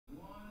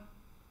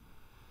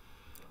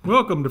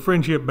Welcome to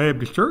Friendship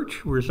Baptist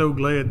Church. We're so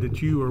glad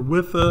that you are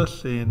with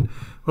us and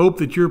hope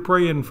that you're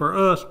praying for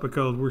us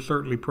because we're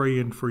certainly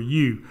praying for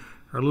you.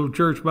 Our little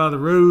church by the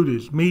road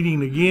is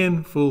meeting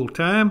again full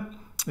time,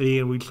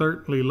 and we'd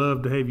certainly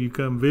love to have you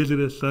come visit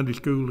us. Sunday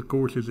school, of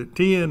course, is at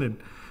 10, and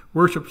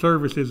worship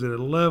service is at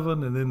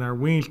 11, and then our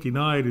Wednesday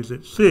night is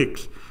at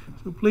 6.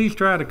 So please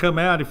try to come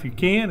out if you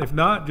can. If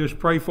not, just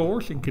pray for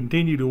us and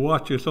continue to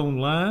watch us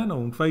online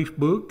on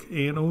Facebook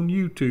and on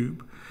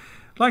YouTube.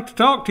 I'd like to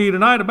talk to you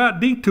tonight about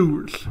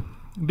detours.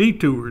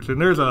 And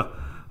there's a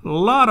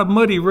lot of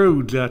muddy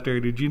roads out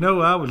there. Did you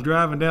know I was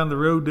driving down the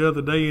road the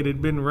other day and it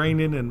had been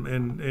raining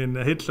and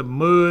I hit some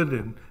mud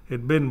and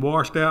had been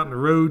washed out in the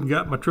road and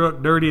got my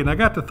truck dirty, and I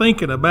got to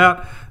thinking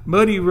about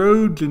muddy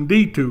roads and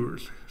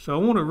detours. So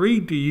I want to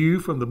read to you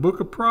from the book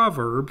of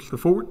Proverbs, the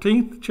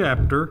 14th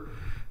chapter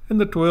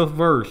and the 12th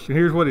verse. And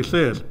here's what it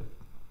says.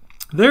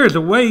 There is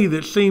a way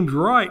that seems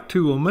right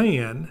to a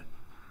man,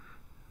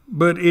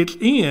 but its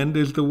end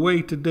is the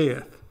way to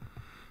death.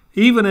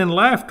 Even in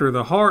laughter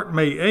the heart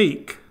may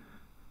ache,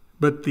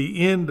 but the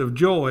end of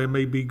joy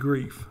may be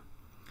grief.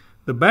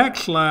 The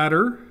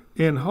backslider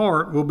in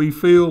heart will be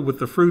filled with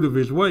the fruit of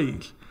his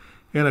ways,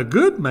 and a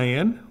good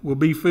man will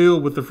be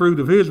filled with the fruit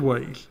of his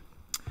ways.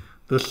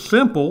 The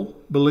simple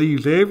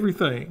believes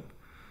everything,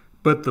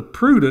 but the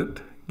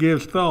prudent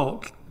gives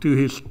thought to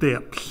his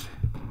steps.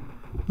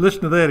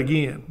 Listen to that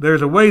again.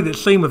 There's a way that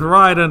seemeth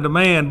right unto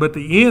man, but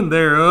the end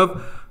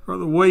thereof are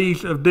the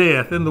ways of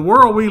death. In the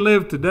world we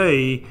live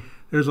today,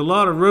 there's a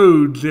lot of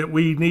roads that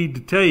we need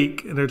to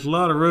take, and there's a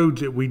lot of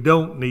roads that we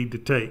don't need to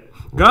take.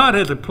 God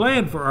has a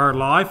plan for our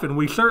life, and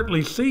we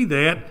certainly see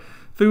that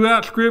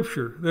throughout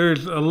Scripture.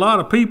 There's a lot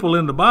of people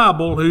in the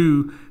Bible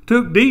who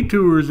took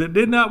detours that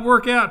did not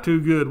work out too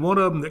good. One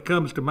of them that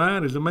comes to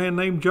mind is a man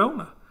named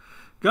Jonah.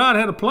 God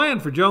had a plan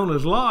for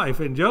Jonah's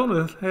life, and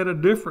Jonah had a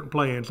different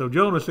plan. So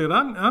Jonah said,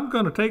 I'm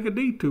going to take a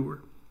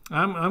detour.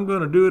 I'm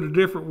going to do it a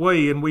different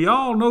way. And we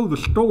all know the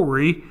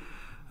story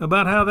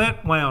about how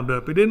that wound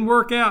up. It didn't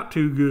work out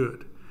too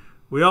good.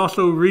 We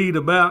also read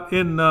about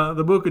in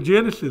the book of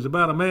Genesis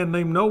about a man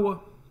named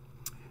Noah.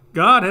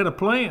 God had a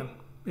plan,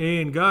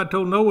 and God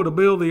told Noah to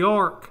build the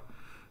ark.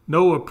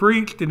 Noah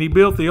preached, and he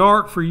built the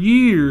ark for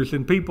years,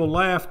 and people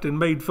laughed and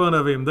made fun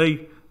of him.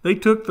 They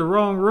took the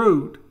wrong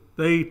road.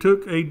 They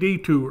took a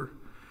detour,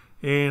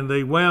 and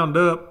they wound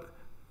up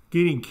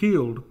getting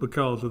killed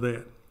because of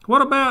that.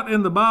 What about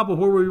in the Bible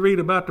where we read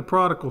about the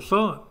prodigal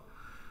son?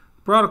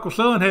 The prodigal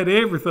son had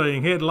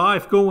everything, had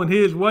life going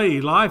his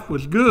way. Life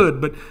was good,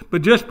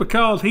 but just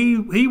because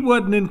he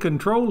wasn't in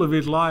control of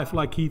his life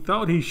like he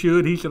thought he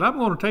should, he said, I'm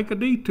going to take a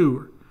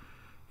detour.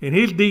 And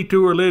his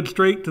detour led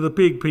straight to the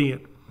pig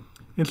pen.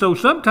 And so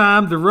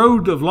sometimes the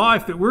road of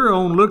life that we're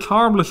on looks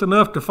harmless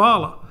enough to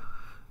follow.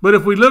 But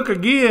if we look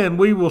again,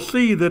 we will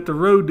see that the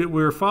road that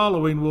we're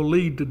following will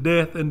lead to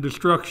death and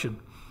destruction.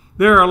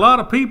 There are a lot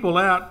of people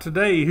out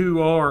today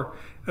who are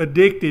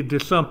addicted to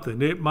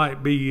something. It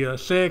might be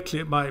sex,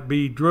 it might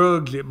be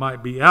drugs, it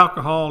might be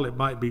alcohol, it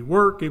might be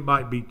work, it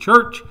might be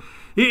church.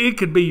 It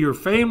could be your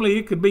family,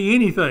 it could be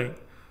anything.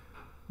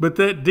 But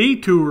that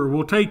detour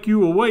will take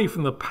you away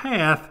from the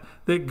path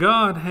that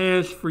God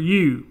has for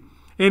you.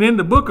 And in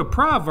the book of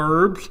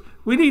Proverbs,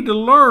 we need to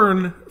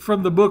learn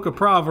from the book of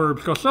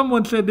Proverbs, because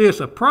someone said this,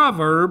 a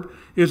proverb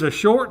is a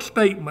short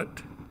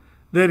statement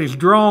that is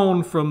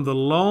drawn from the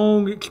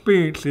long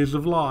experiences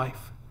of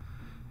life.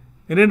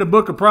 And in the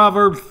book of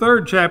Proverbs,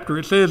 3rd chapter,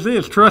 it says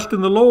this, trust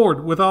in the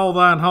Lord with all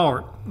thine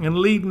heart, and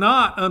lead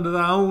not unto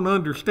thy own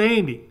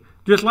understanding.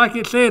 Just like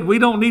it said, we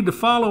don't need to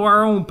follow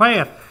our own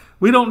path.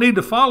 We don't need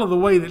to follow the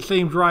way that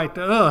seems right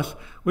to us.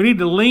 We need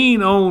to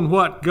lean on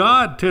what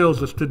God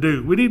tells us to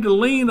do. We need to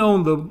lean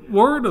on the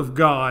Word of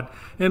God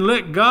and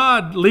let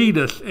God lead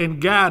us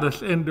and guide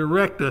us and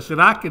direct us.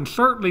 And I can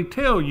certainly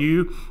tell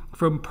you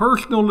from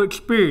personal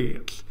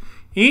experience,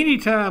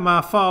 anytime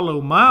I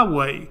follow my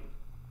way,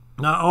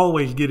 I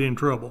always get in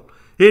trouble.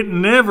 It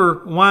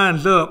never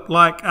winds up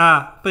like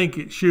I think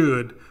it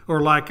should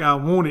or like I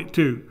want it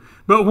to.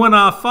 But when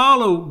I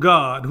follow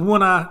God,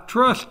 when I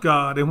trust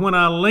God, and when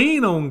I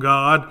lean on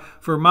God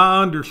for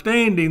my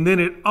understanding, then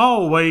it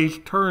always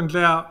turns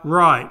out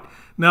right.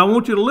 Now, I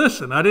want you to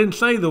listen. I didn't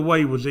say the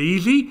way was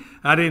easy.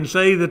 I didn't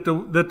say that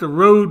the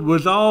road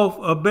was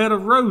all a bed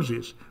of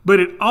roses. But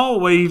it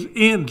always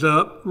ends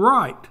up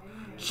right.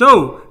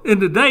 So,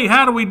 in today,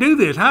 how do we do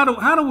this? How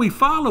do we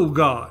follow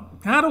God?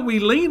 How do we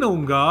lean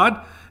on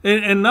God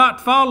and not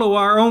follow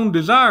our own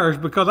desires?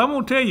 Because I'm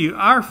going to tell you,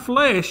 our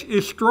flesh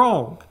is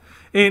strong.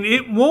 And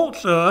it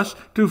wants us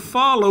to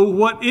follow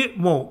what it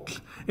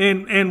wants.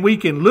 And we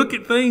can look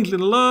at things in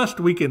lust,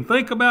 we can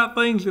think about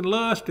things in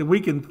lust, and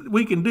we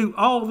can do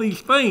all these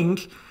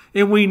things,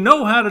 and we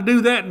know how to do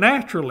that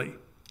naturally.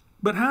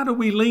 But how do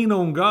we lean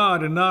on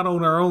God and not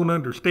on our own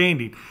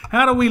understanding?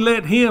 How do we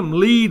let Him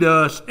lead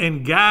us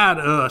and guide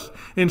us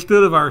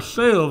instead of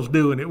ourselves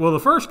doing it? Well, the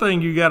first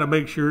thing you got to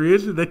make sure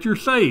is that you're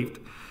saved.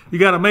 You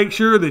got to make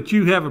sure that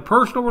you have a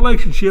personal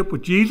relationship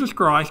with Jesus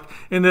Christ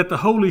and that the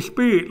Holy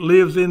Spirit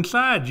lives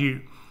inside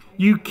you.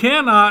 You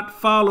cannot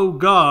follow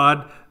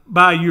God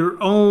by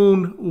your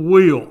own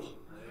will.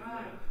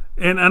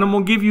 And I'm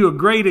going to give you a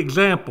great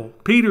example.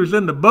 Peter's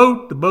in the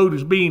boat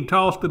is being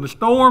tossed in the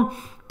storm.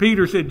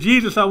 Peter said,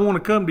 Jesus, I want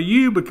to come to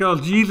you,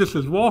 because Jesus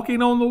is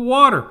walking on the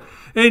water.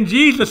 And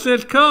Jesus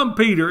says, come,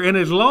 Peter. And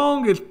as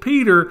long as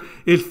Peter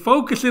is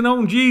focusing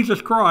on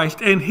Jesus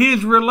Christ and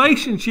his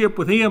relationship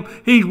with him,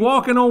 he's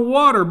walking on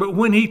water. But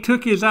when he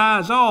took his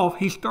eyes off,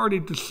 he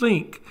started to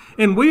sink.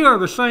 And we are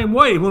the same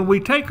way. When we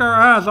take our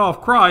eyes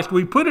off Christ,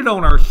 we put it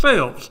on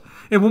ourselves.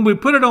 And when we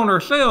put it on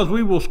ourselves,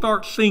 we will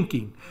start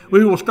sinking.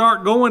 We will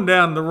start going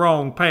down the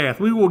wrong path.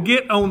 We will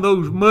get on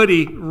those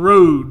muddy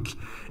roads.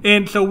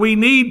 And so we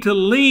need to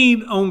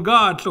lean on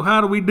God. So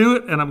how do we do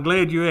it? And I'm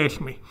glad you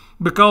asked me.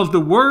 Because the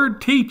Word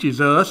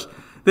teaches us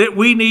that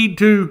we need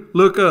to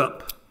look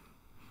up.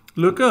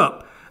 Look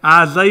up.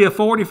 Isaiah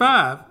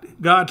 45,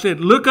 God said,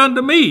 look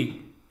unto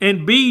me,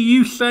 and be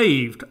you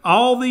saved,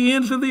 all the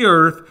ends of the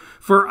earth,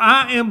 for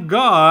I am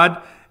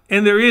God,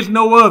 and there is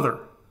no other.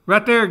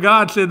 Right there,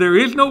 God said there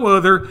is no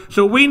other,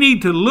 so we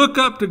need to look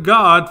up to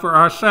God for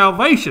our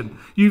salvation.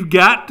 You've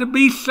got to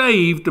be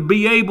saved to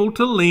be able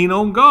to lean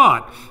on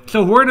God.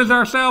 So where does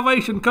our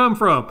salvation come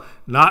from?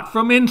 Not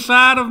from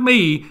inside of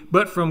me,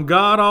 but from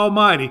God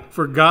Almighty.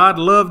 For God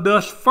loved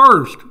us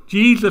first.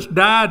 Jesus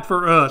died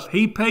for us.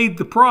 He paid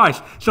the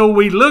price. So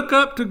we look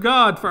up to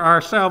God for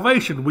our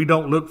salvation. We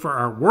don't look for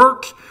our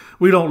works.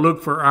 We don't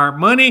look for our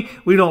money.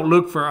 We don't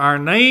look for our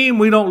name.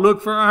 We don't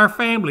look for our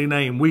family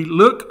name. We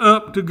look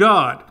up to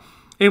God.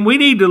 And we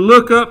need to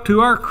look up to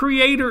our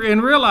Creator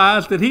and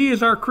realize that He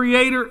is our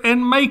Creator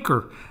and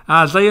Maker.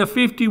 Isaiah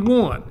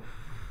 51.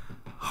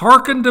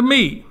 Hearken to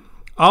me,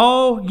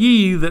 all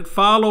ye that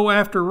follow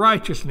after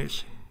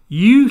righteousness.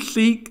 You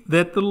seek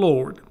that the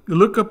Lord.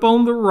 Look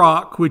upon the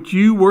rock which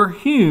you were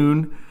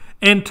hewn,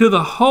 and to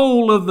the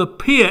hole of the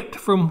pit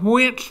from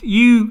whence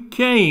you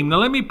came. Now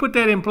let me put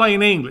that in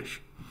plain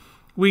English.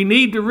 We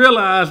need to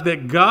realize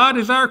that God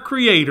is our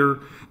Creator.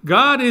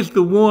 God is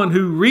the one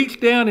who reached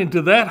down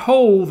into that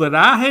hole that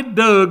I had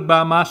dug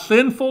by my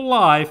sinful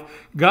life.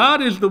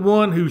 God is the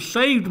one who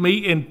saved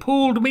me and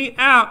pulled me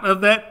out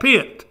of that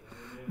pit.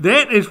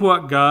 That is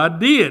what God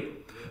did.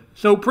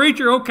 So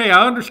preacher, okay,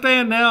 I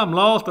understand now. I'm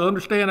lost. I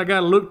understand I got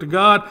to look to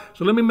God.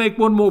 So let me make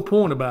one more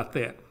point about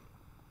that.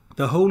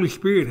 The Holy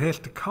Spirit has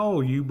to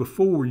call you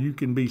before you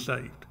can be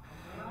saved.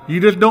 You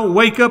just don't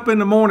wake up in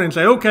the morning and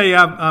say, okay,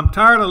 I'm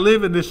tired of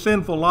living this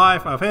sinful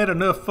life. I've had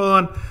enough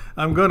fun.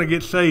 I'm going to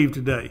get saved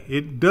today.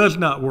 It does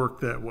not work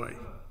that way.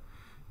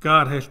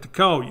 God has to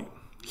call you.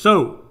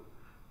 So,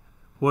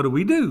 what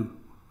do?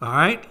 All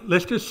right,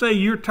 let's just say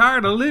you're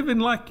tired of living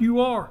like you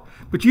are,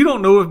 but you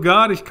don't know if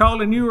God is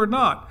calling you or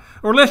not.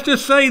 Or let's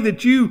just say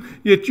that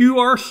you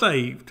are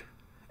saved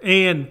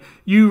and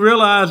you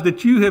realize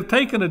that you have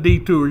taken a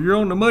detour. You're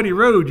on the muddy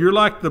road. You're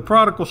like the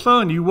prodigal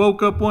son. You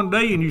woke up one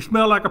day and you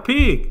smell like a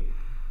pig.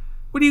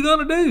 What are you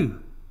going to do?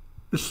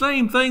 The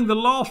same thing the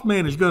lost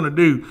man is going to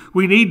do.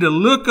 We need to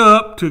look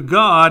up to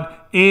God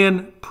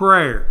in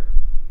prayer.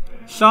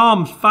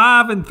 Psalms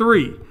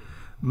 5:3.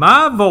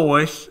 My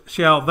voice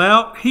shalt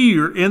thou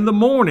hear in the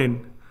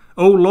morning.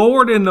 O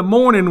Lord, in the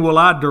morning will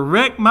I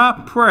direct my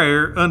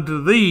prayer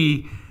unto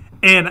thee,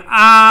 and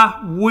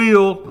I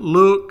will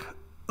look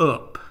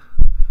up.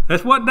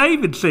 That's what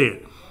David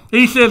said.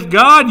 He says,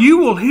 God, you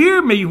will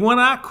hear me when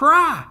I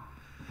cry.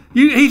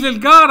 He says,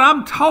 God,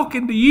 I'm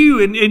talking to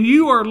you, and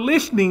you are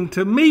listening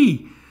to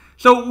me.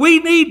 So we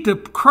need to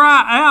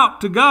cry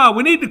out to God.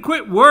 We need to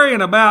quit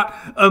worrying about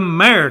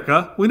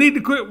America. We need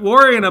to quit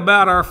worrying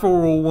about our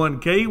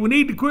 401k. We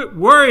need to quit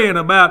worrying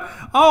about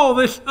all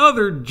this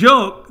other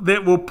junk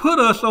that will put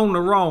us on the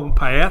wrong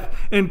path,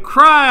 and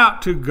cry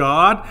out to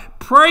God.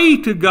 Pray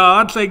to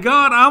God. Say,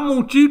 God, I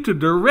want you to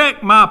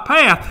direct my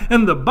path.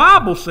 And the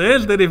Bible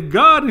says that if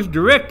God is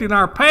directing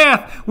our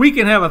path, we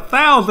can have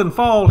 1,000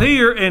 fall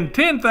here and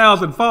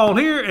 10,000 fall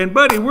here. And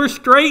buddy, we're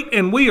straight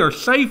and we are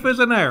safe as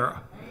an arrow.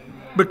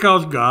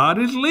 Because God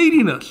is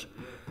leading us.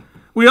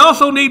 We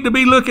also need to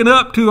be looking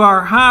up to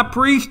our high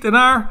priest and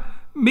our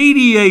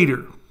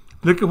mediator.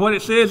 Look at what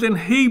it says in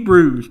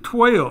Hebrews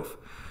 12.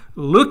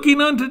 Looking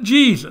unto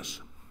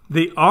Jesus,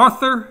 the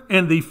author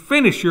and the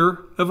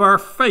finisher of our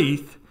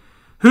faith,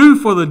 who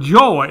for the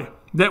joy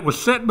that was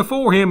set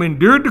before him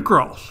endured the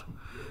cross,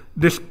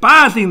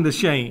 despising the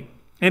shame,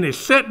 and is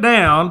set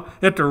down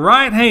at the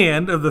right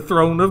hand of the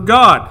throne of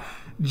God.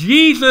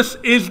 Jesus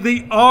is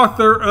the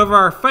author of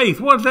our faith.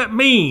 What does that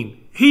mean?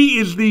 He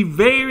is the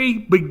very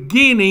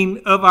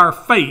beginning of our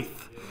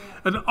faith.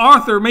 An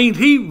author means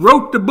he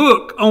wrote the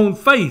book on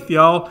faith,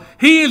 y'all.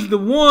 He is the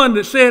one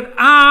that said,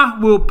 I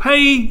will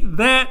pay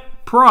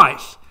that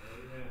price.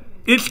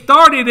 It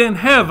started in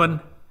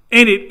heaven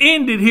and it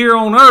ended here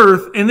on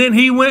earth, and then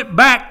he went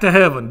back to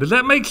heaven. Does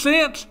that make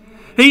sense?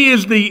 He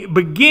is the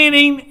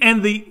beginning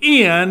and the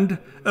end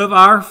of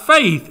our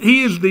faith.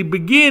 He is the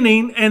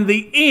beginning and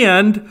the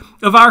end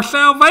of our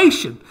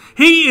salvation.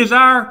 He is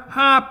our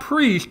high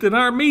priest and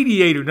our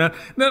mediator. Now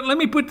let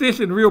me put this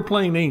in real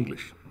plain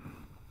English.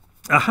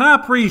 A high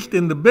priest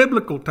in the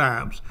biblical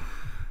times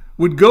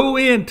would go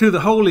into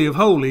the Holy of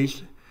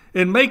Holies,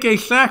 and make a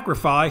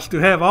sacrifice to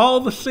have all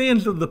the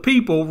sins of the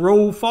people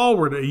roll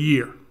forward a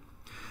year.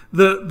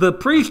 The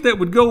priest that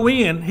would go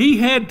in, he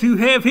had to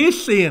have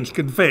his sins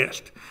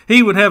confessed.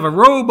 He would have a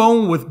robe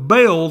on with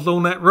bells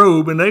on that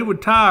robe, and they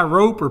would tie a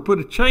rope or put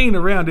a chain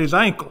around his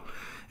ankle.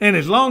 And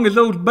as long as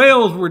those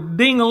bells were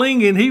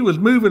ding-a-linging, he was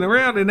moving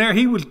around in there,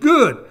 he was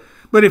good.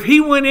 But if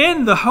he went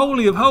in the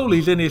Holy of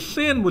Holies and his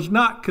sin was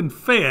not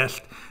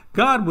confessed,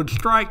 God would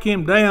strike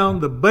him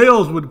down, the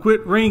bells would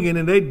quit ringing,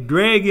 and they'd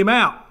drag him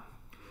out.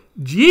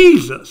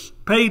 Jesus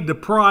paid the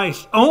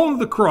price on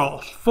the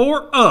cross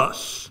for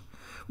us,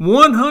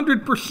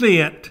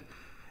 100%,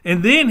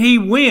 and then he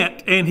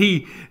went and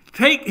he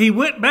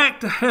went back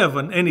to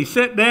heaven and he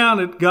sat down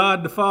at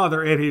God the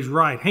Father at his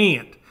right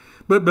hand.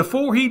 But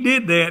before he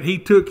did that, he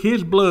took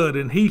his blood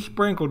and he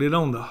sprinkled it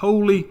on the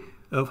Holy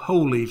of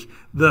Holies,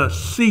 the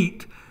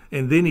seat,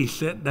 and then he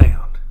sat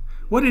down.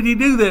 What did he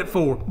do that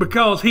for?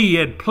 Because he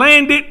had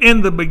planned it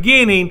in the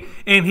beginning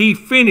and he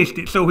finished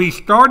it. So he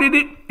started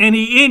it and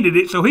he ended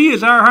it. So he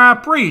is our high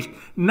priest.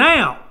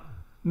 Now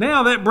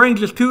that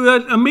brings us to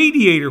a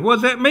mediator.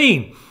 What does that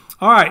mean?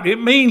 All right, it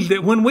means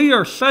that when we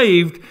are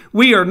saved,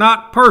 we are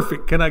not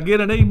perfect. Can I get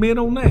an amen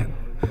on that?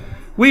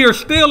 We are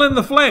still in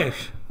the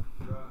flesh.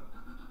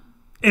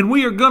 And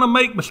we are going to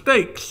make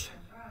mistakes.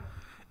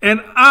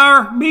 And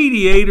our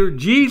mediator,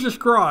 Jesus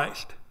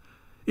Christ,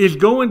 is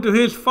going to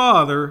his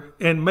Father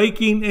and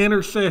making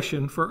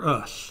intercession for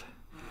us.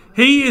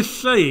 He is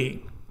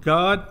saying,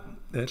 God,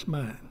 that's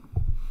mine.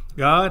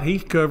 God,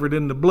 he's covered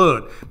in the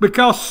blood.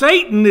 Because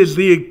Satan is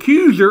the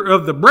accuser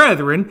of the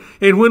brethren,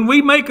 and when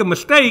we make a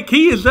mistake,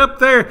 he is up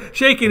there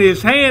shaking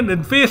his hand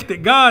and fist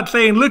at God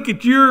saying, look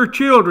at your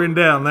children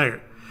down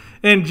there.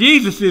 And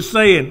Jesus is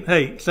saying,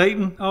 hey,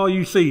 Satan, all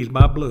you see is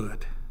my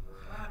blood.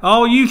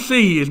 All you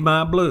see is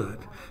my blood.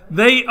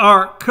 They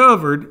are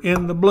covered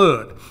in the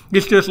blood.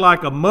 It's just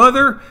like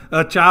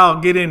a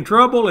child get in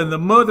trouble, and the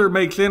mother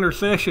makes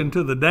intercession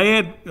to the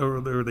dad,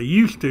 or they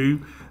used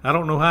to. I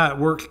don't know how it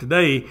works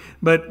today,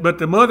 but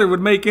the mother would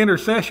make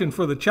intercession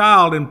for the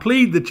child and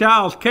plead the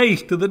child's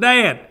case to the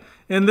dad.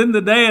 And then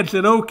the dad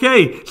said,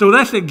 okay. So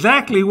that's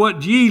exactly what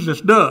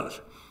Jesus does.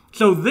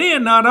 So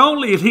then not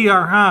only is he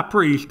our high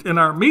priest and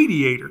our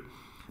mediator,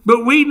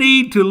 but we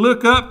need to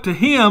look up to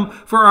him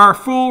for our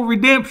full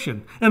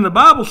redemption. And the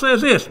Bible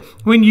says this,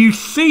 when you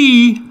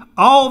see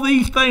all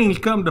these things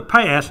come to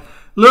pass,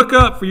 look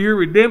up, for your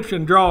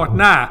redemption draweth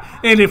nigh.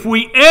 And if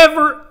we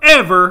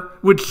ever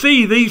would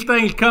see these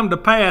things come to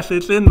pass,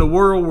 it's in the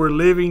world we're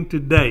living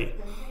today.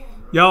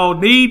 Y'all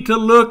need to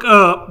look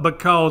up,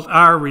 because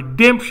our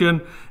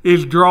redemption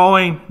is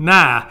drawing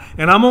nigh.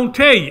 And I'm going to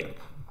tell you,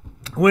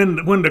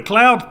 when the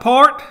clouds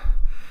part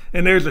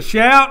and there's a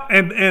shout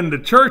and the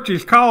church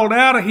is called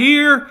out of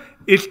here,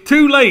 it's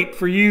too late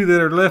for you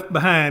that are left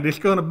behind. It's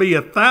going to be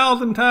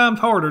 1,000 times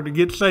harder to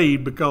get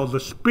saved, because the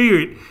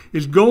Spirit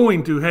is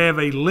going to have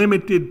a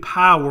limited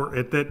power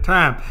at that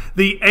time.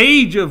 The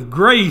age of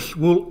grace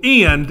will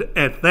end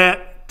at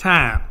that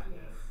time.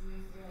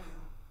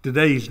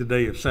 Today's the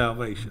day of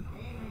salvation.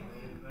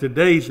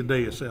 Today's the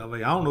day of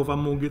salvation. I don't know if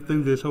I'm going to get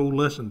through this whole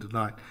lesson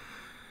tonight.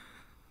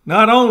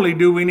 Not only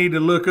do we need to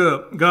look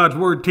up, God's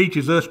Word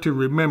teaches us to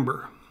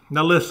remember.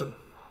 Now listen.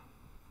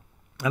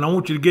 And I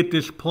want you to get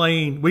this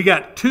plain. We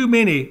got too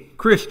many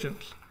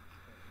Christians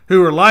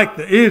who are like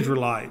the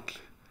Israelites,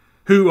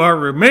 who are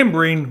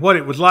remembering what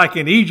it was like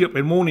in Egypt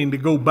and wanting to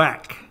go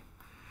back.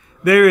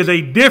 There is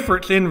a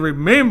difference in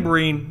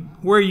remembering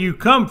where you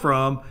come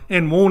from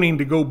and wanting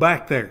to go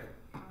back there.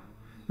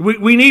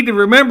 We need to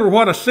remember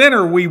what a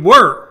sinner we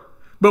were,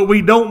 but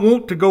we don't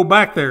want to go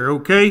back there,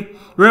 okay?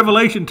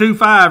 Revelation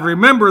 2:5,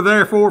 remember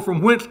therefore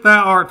from whence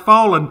thou art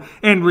fallen,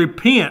 and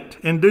repent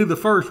and do the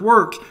first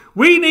works.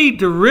 We need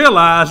to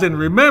realize and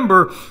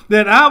remember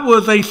that I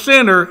was a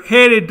sinner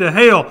headed to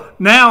hell.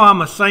 Now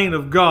I'm a saint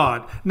of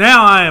God.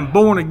 Now I am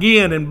born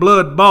again and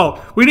blood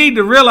bought. We need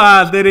to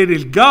realize that it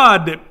is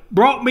God that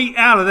brought me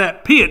out of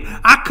that pit.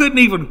 I couldn't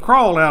even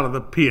crawl out of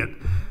the pit.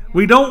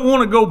 We don't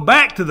want to go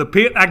back to the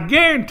pit. I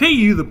guarantee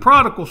you the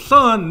prodigal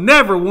son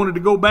never wanted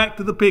to go back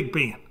to the pig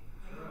pen.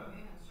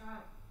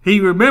 He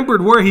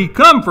remembered where he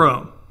come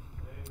from.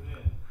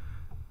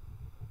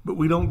 But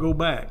we don't go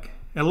back.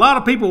 And a lot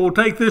of people will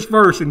take this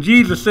verse, and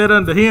Jesus said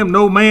unto him,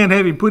 no man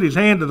having put his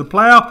hand to the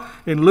plow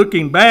and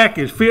looking back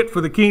is fit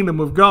for the kingdom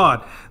of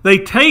God. They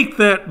take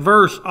that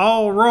verse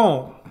all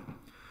wrong.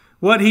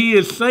 What he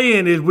is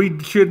saying is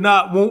we should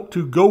not want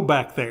to go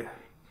back there.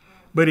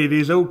 But it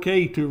is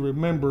okay to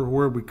remember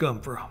where we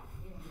come from.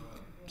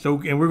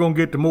 And we're going to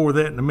get to more of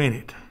that in a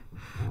minute.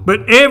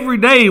 But every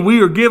day we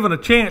are given a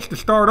chance to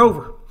start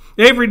over.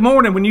 Every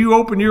morning when you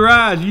open your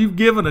eyes, you're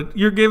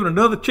given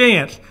another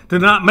chance to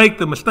not make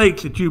the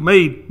mistakes that you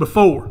made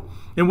before.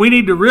 And we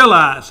need to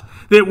realize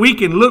that we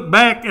can look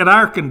back at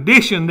our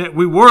condition that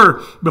we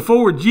were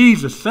before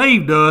Jesus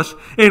saved us,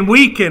 and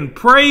we can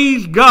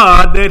praise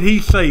God that he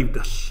saved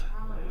us.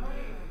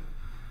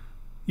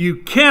 You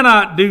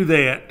cannot do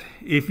that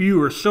if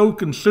you are so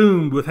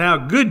consumed with how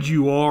good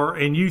you are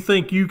and you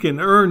think you can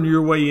earn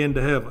your way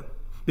into heaven.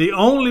 The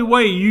only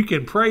way you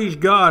can praise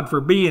God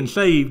for being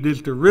saved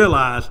is to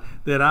realize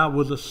that I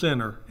was a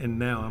sinner and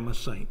now I'm a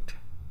saint.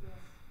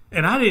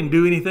 And I didn't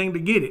do anything to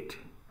get it.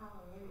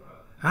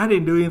 I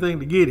didn't do anything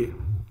to get it.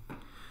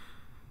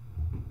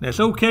 Now, it's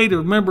okay to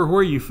remember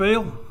where you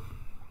fell,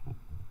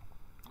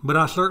 but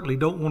I certainly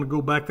don't want to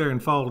go back there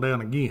and fall down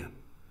again.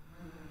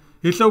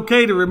 It's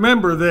okay to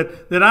remember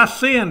that I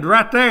sinned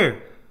right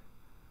there,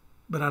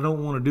 but I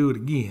don't want to do it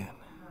again.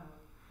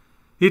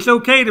 It's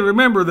okay to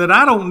remember that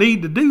I don't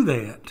need to do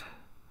that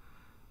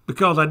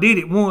because I did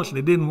it once and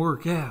it didn't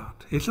work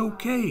out. It's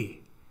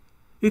okay.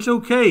 It's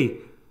okay.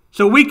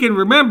 So we can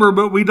remember,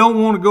 but we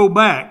don't want to go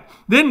back.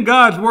 Then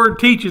God's Word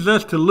teaches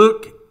us to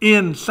look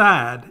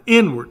inside,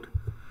 inward.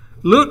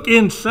 Look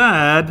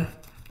inside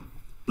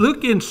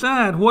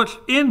what's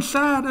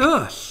inside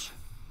us.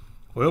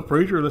 Well,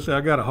 preacher, let's say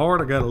I got a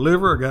heart, I got a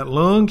liver, I got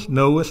lungs.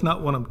 No, that's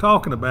not what I'm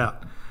talking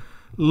about.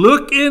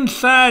 Look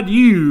inside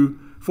you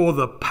for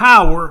the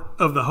power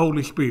of the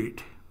Holy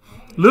Spirit.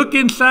 Look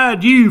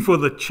inside you for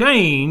the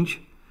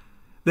change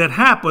that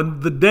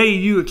happened the day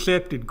you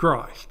accepted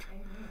Christ.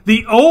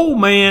 The old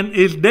man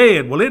is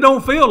dead. Well, it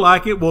don't feel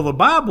like it. Well, the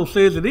Bible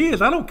says it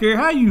is. I don't care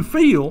how you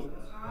feel.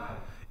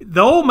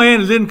 The old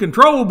man is in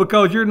control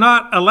because you're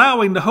not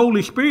allowing the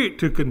Holy Spirit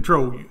to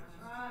control you.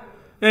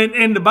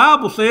 And the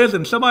Bible says,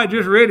 and somebody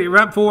just read it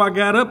right before I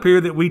got up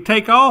here, that we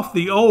take off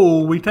the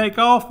old, we take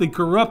off the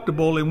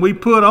corruptible, and we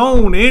put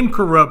on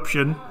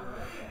incorruption.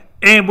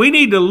 And we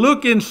need to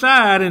look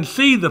inside and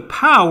see the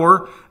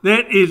power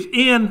that is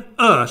in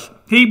us.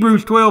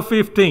 Hebrews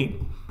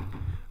 12:15.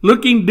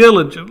 Looking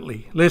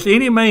diligently, lest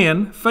any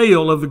man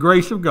fail of the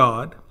grace of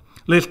God,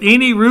 lest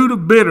any root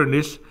of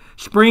bitterness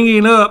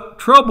springing up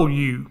trouble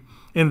you,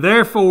 and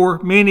therefore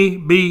many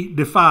be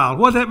defiled.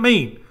 What does that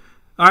mean?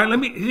 All right, let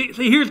me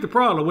see. Here's the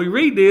problem. We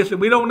read this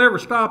and we don't ever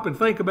stop and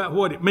think about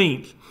what it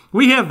means.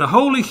 We have the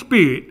Holy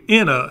Spirit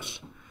in us.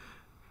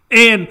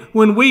 And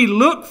when we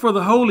look for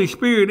the Holy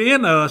Spirit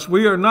in us,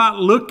 we are not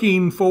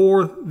looking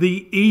for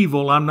the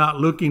evil. I'm not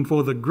looking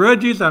for the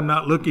grudges. I'm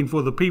not looking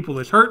for the people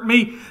that's hurt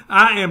me.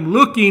 I am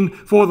looking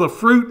for the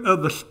fruit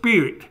of the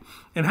Spirit.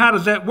 And how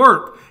does that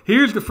work?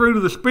 Here's the fruit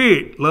of the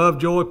Spirit: love,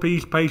 joy,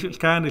 peace, patience,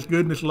 kindness,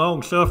 goodness,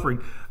 long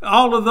suffering.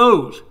 All of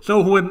those.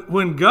 So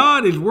when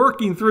God is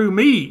working through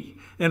me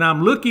and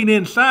I'm looking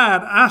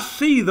inside, I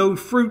see those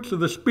fruits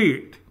of the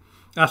Spirit.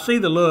 I see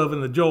the love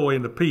and the joy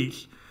and the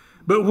peace.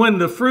 But when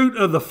the fruit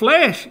of the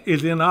flesh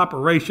is in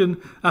operation,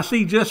 I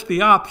see just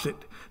the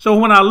opposite. So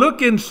when I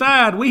look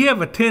inside, we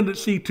have a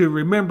tendency to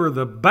remember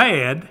the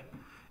bad,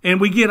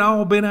 and we get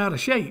all bent out of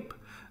shape.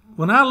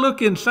 When I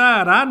look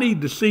inside, I need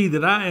to see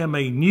that I am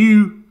a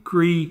new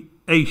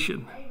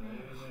creation.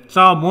 Amen.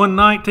 Psalm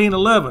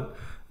 119:11.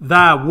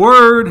 Thy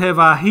word have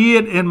I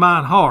hid in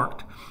mine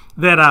heart,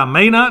 that I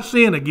may not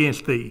sin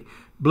against thee.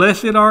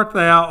 Blessed art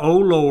thou, O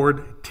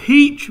Lord.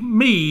 Teach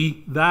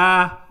me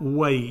thy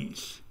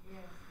ways.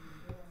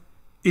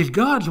 Is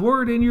God's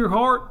word in your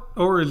heart,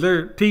 or is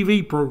there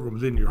TV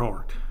programs in your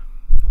heart?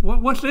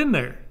 What's in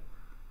there?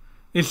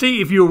 And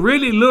see, if you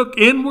really look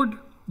inward,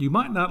 you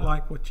might not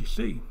like what you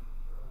see.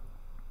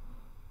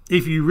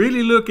 If you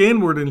really look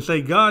inward and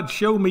say, God,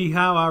 show me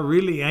how I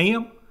really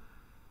am,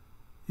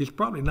 it's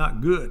probably not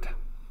good.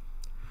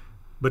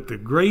 But the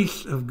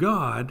grace of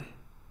God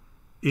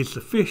is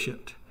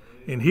sufficient.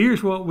 And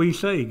here's what we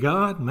say: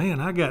 God, man,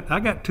 I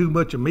got too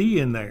much of me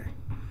in there.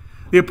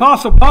 The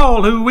Apostle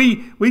Paul, who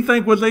we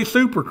think was a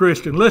super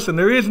Christian. Listen,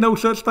 there is no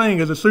such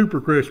thing as a super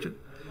Christian.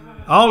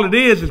 All it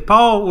is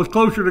Paul was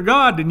closer to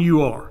God than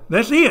you are.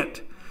 That's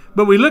it.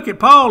 But we look at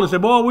Paul and say,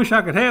 boy, I wish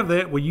I could have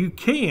that. Well, you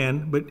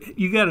can, but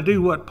you got to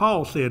do what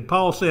Paul said.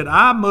 Paul said,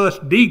 I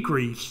must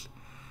decrease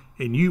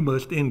and you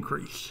must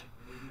increase.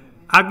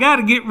 I got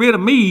to get rid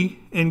of me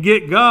and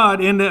get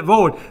God in that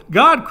void.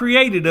 God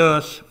created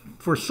us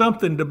for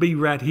something to be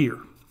right here.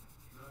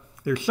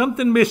 There's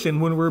something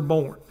missing when we're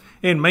born.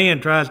 And man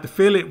tries to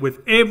fill it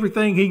with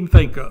everything he can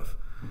think of.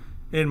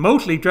 And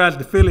mostly tries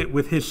to fill it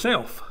with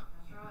himself.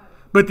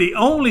 But the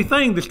only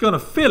thing that's going to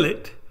fill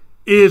it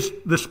is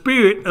the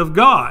Spirit of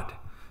God.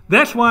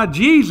 That's why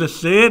Jesus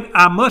said,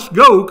 I must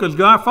go because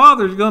God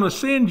Father is going to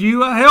send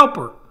you a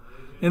helper.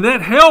 And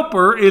that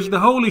helper is the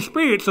Holy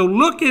Spirit. So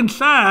look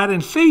inside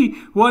and see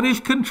what is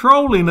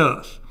controlling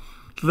us.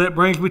 So that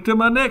brings me to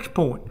my next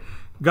point.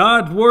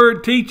 God's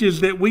Word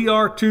teaches that we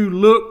are to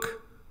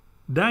look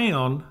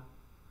down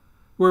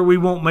where we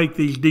won't make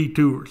these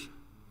detours.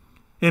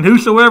 And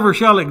whosoever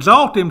shall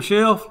exalt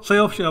himself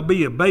shall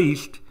be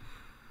abased,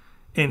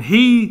 and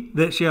he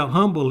that shall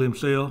humble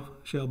himself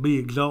shall be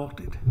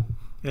exalted.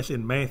 That's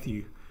in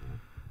Matthew.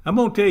 I'm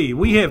going to tell you,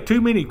 we have too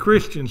many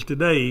Christians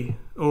today,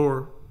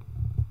 or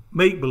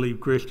make-believe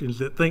Christians,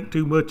 that think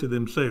too much of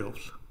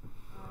themselves.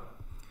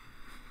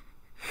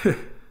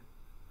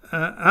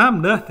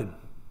 I'm nothing.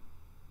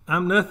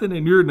 I'm nothing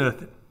and you're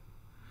nothing.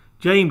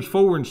 James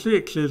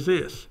 4:6 says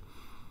this: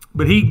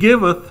 But he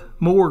giveth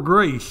more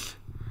grace.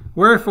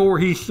 Wherefore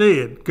he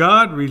said,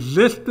 God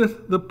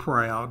resisteth the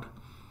proud,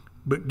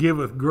 but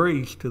giveth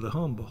grace to the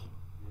humble.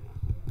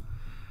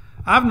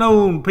 I've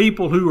known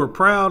people who are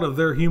proud of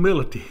their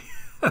humility.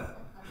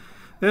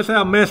 That's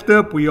how messed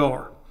up we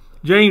are.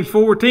 James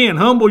 4:10,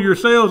 humble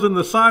yourselves in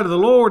the sight of the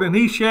Lord, and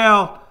he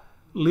shall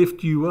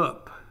lift you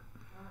up.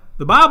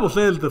 The Bible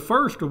says the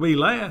first will be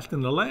last,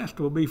 and the last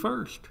will be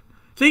first.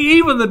 See,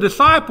 even the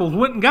disciples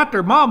went and got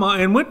their mama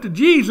and went to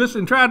Jesus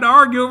and tried to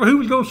argue over who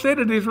was going to sit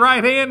at his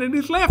right hand and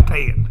his left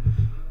hand.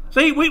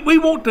 See, we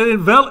want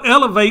to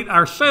elevate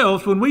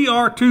ourselves when we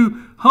are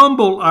to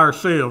humble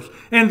ourselves.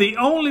 And the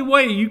only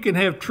way you can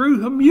have true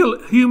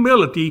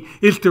humility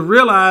is to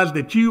realize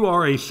that you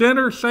are a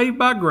sinner saved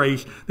by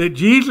grace, that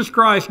Jesus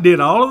Christ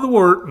did all of the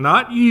work,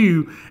 not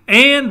you,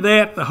 and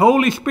that the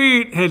Holy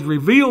Spirit has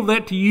revealed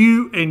that to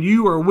you, and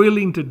you are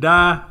willing to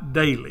die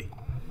daily.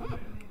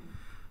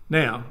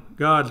 Now,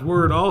 God's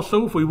Word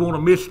also, if we want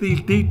to miss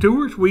these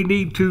detours, we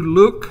need to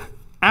look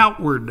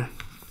outward.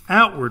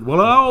 Outward.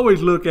 Well, I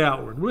always look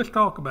outward. Let's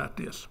talk about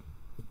this.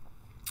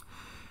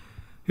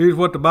 Here's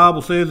what the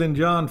Bible says in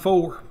John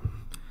 4.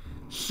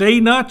 Say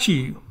not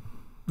you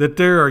that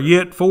there are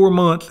yet 4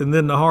 months and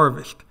then the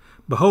harvest.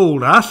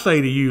 Behold, I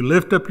say to you,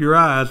 lift up your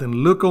eyes and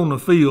look on the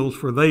fields,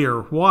 for they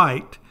are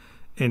white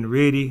and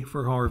ready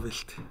for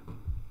harvest.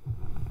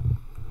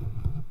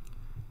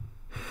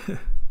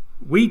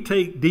 We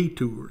take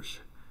detours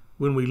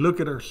when we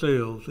look at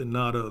ourselves and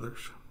not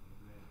others.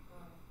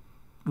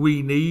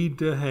 We need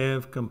to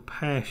have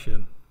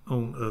compassion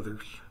on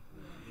others.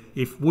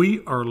 If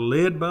we are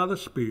led by the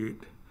Spirit,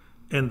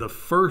 and the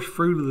first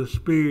fruit of the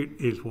Spirit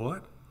is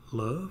what?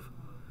 Love.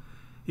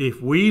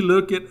 If we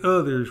look at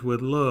others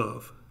with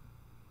love,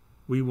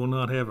 we will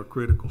not have a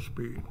critical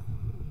spirit.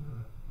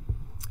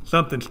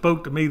 Something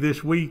spoke to me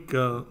this week.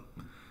 I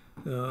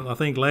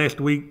think last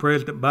week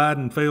President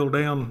Biden fell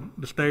down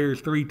the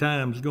stairs 3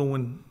 times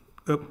going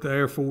up to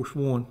Air Force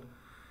One.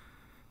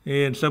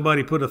 And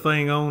somebody put a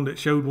thing on that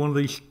showed one of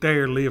these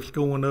stair lifts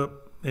going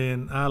up,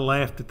 and I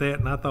laughed at that,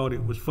 and I thought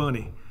it was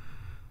funny.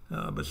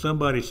 But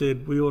somebody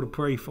said we ought to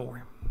pray for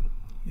him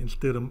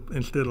instead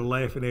of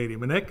laughing at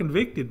him, and that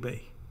convicted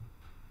me.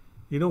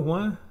 You know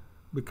why?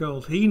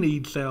 Because he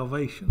needs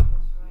salvation.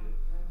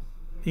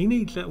 He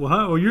needs that.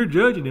 Well, you're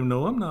judging him.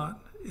 No, I'm not.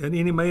 And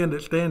any man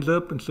that stands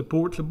up and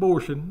supports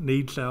abortion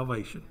needs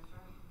salvation.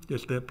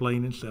 Just that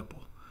plain and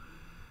simple.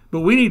 But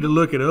we need to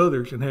look at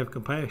others and have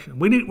compassion.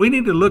 We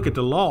need to look at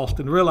the lost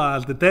and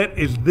realize that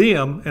is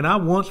them, and I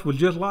once was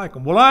just like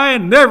them. Well, I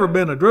had never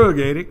been a drug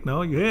addict.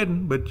 No, you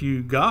hadn't, but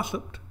you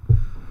gossiped.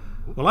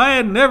 Well, I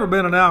had never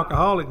been an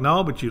alcoholic.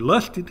 No, but you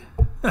lusted.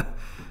 Well,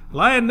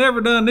 I had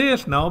never done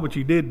this. No, but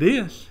you did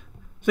this.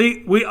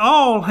 See, we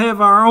all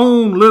have our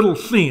own little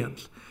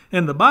sins.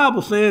 And the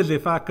Bible says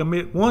if I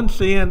commit one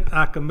sin,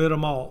 I commit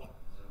them all.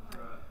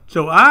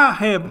 So I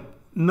have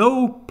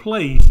no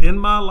place in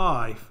my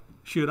life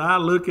should I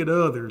look at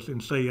others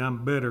and say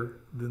I'm better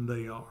than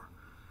they are.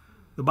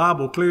 The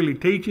Bible clearly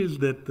teaches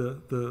that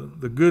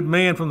the good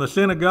man from the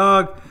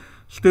synagogue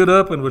stood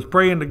up and was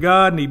praying to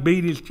God, and he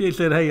beat his chest. He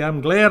said, hey, I'm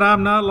glad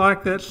I'm not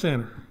like that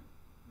sinner.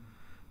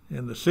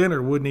 And the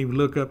sinner wouldn't even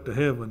look up to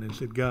heaven and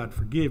said, God,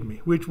 forgive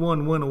me. Which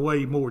one went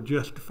away more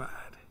justified?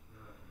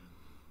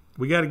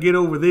 We got to get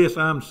over this.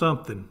 I'm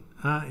something.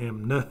 I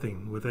am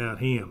nothing without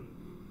him.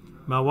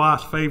 My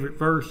wife's favorite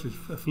verse is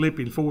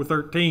Philippians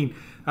 4:13.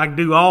 I can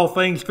do all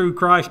things through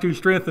Christ who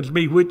strengthens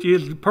me, which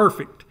is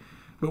perfect.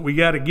 But we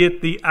got to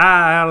get the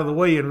I out of the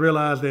way and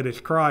realize that it's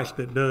Christ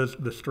that does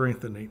the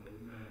strengthening.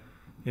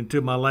 And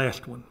to my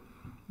last one,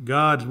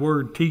 God's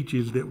Word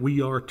teaches that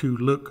we are to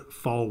look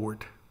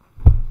forward.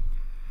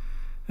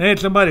 I had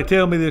somebody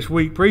tell me this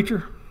week,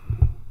 preacher,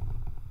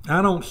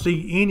 I don't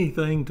see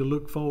anything to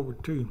look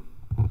forward to.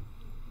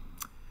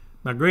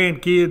 My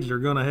grandkids are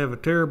going to have a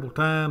terrible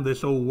time.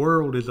 This old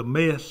world is a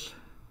mess.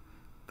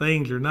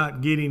 Things are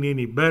not getting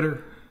any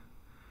better.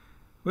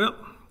 Well,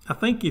 I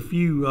think if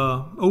you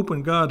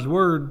open God's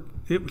Word,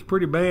 it was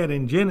pretty bad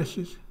in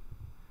Genesis.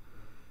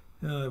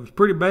 It was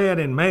pretty bad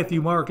in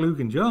Matthew, Mark, Luke,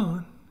 and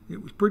John.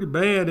 It was pretty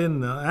bad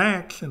in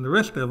Acts and the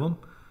rest of them.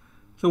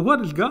 So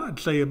what does God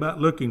say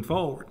about looking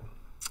forward?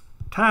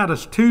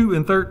 Titus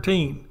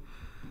 2:13.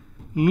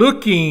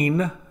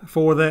 Looking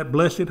for that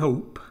blessed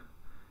hope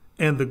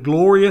and the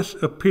glorious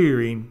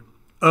appearing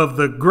of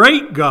the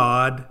great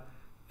God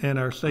and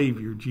our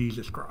Savior,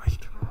 Jesus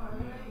Christ.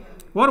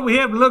 What do we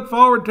have to look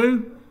forward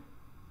to?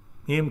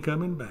 Him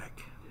coming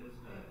back.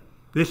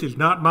 This is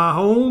not my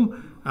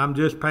home. I'm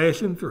just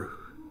passing through.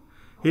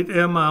 It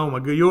is my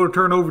home. You ought to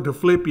turn over to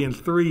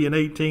Philippians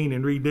 3:18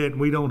 and read that, and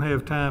we don't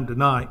have time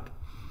tonight.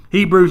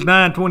 Hebrews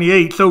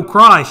 9:28. So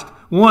Christ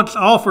once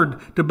offered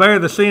to bear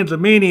the sins of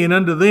many, and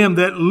unto them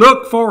that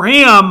look for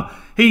him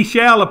he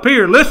shall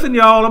appear. Listen,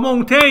 y'all, I'm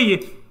going to tell you,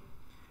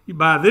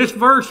 by this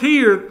verse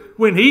here,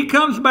 when he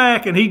comes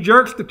back and he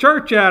jerks the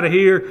church out of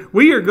here,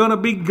 we are going to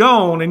be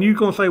gone. And you're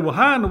going to say, well,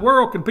 how in the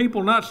world can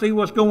people not see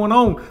what's going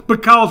on?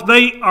 Because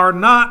they are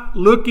not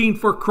looking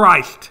for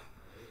Christ.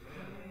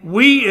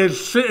 We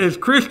as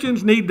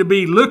Christians need to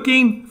be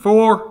looking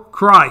for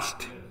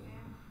Christ.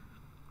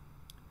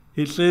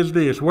 It says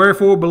this,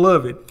 wherefore,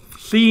 beloved,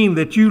 seeing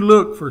that you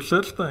look for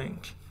such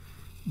things,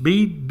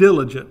 be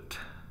diligent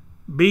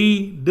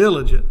Be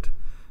diligent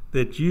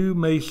that you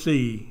may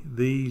see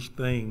these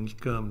things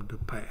come to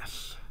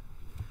pass.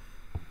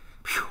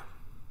 Whew.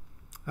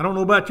 I don't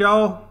know about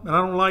y'all, but I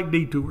don't like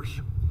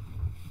detours.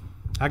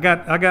 I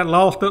got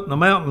lost up in the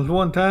mountains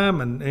one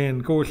time, and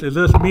of course, as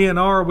us men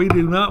are, we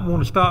do not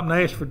want to stop and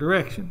ask for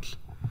directions.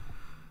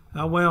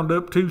 I wound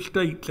up 2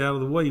 states out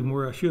of the way from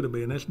where I should have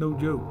been. That's no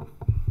joke.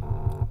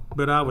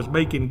 But I was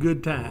making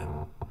good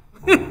time.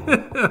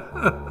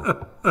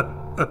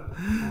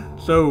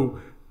 So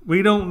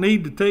we don't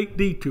need to take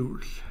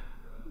detours.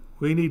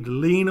 We need to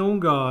lean on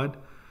God.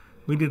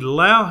 We need to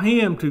allow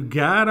Him to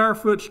guide our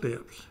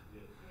footsteps.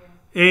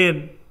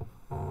 And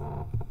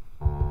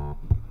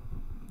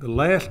the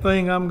last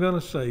thing I'm going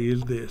to say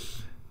is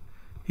this.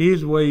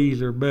 His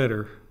ways are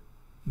better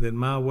than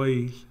my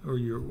ways or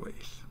your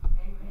ways.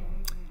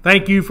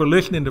 Thank you for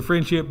listening to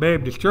Friendship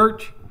Baptist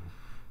Church.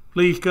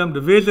 Please come to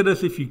visit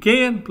us if you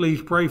can.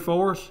 Please pray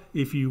for us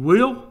if you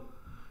will.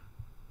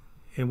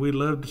 And we'd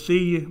love to see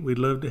you. We'd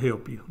love to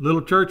help you.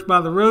 Little church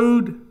by the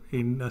road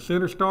in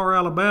Center Star,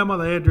 Alabama.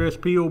 The address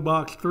P.O.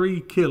 Box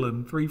 3,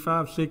 Killen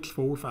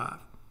 35645.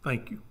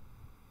 Thank you.